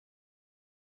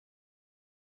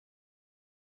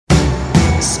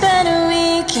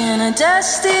book in a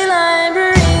dusty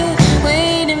library,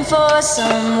 waiting for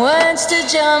some words to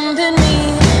jump at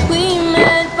me. We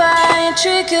met by a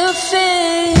trick of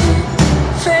fate.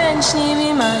 French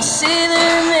Navy, my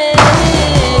sailor maid.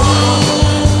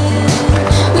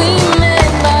 We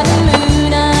met by the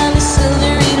moon and the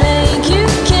silvery lake. You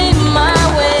came my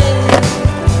way,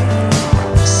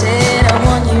 said I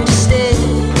want you to stay.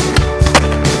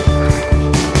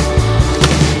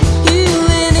 You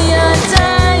with your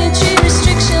dietary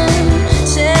restriction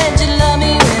said you love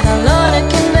me with a lot of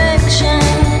conviction.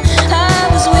 I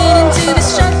was waiting to be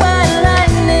struck by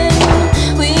lightning,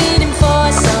 waiting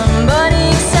for somebody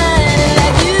excited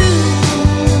like you.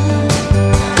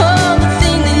 Oh, the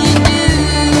thing that you do,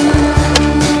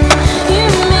 you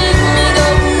make me go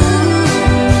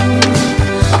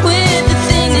with the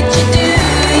thing that you do.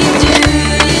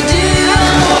 I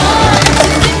wanted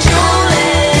to control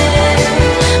it,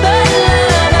 but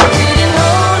love, I couldn't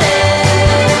hold it.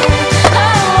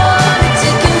 I wanted to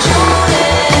control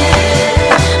it,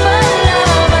 but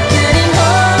love, I couldn't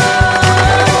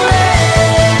hold it.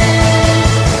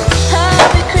 I've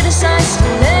been criticized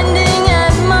for lending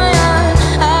at my heart.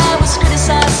 I was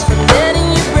criticized for letting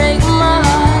you break my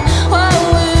heart. Why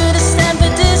would I stand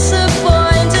for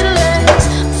disappointed legs?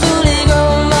 Fully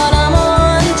grown, but I'm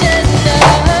on tender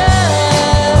hooks.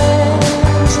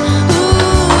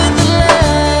 Ooh, with the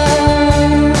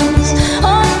legs,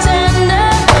 on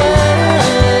tender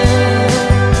hooks.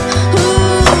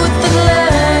 Ooh, with the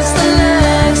legs, the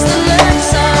legs, the legs.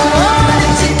 I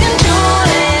wanted to control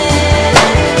it,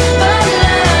 but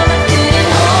love, I couldn't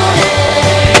hold it.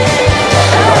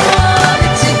 I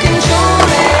wanted to control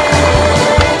it,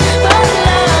 but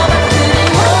love, I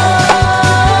couldn't hold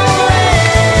it.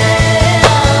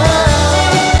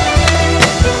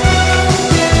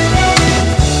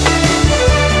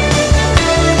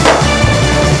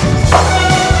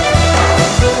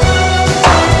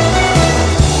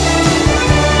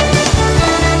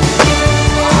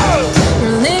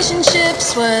 Relationships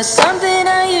were something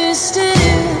I used to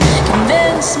do.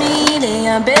 Convince me they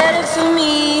are better for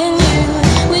me and you.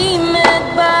 We met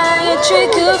by a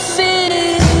trick of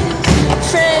fate.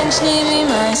 French Navy,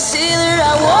 my sailor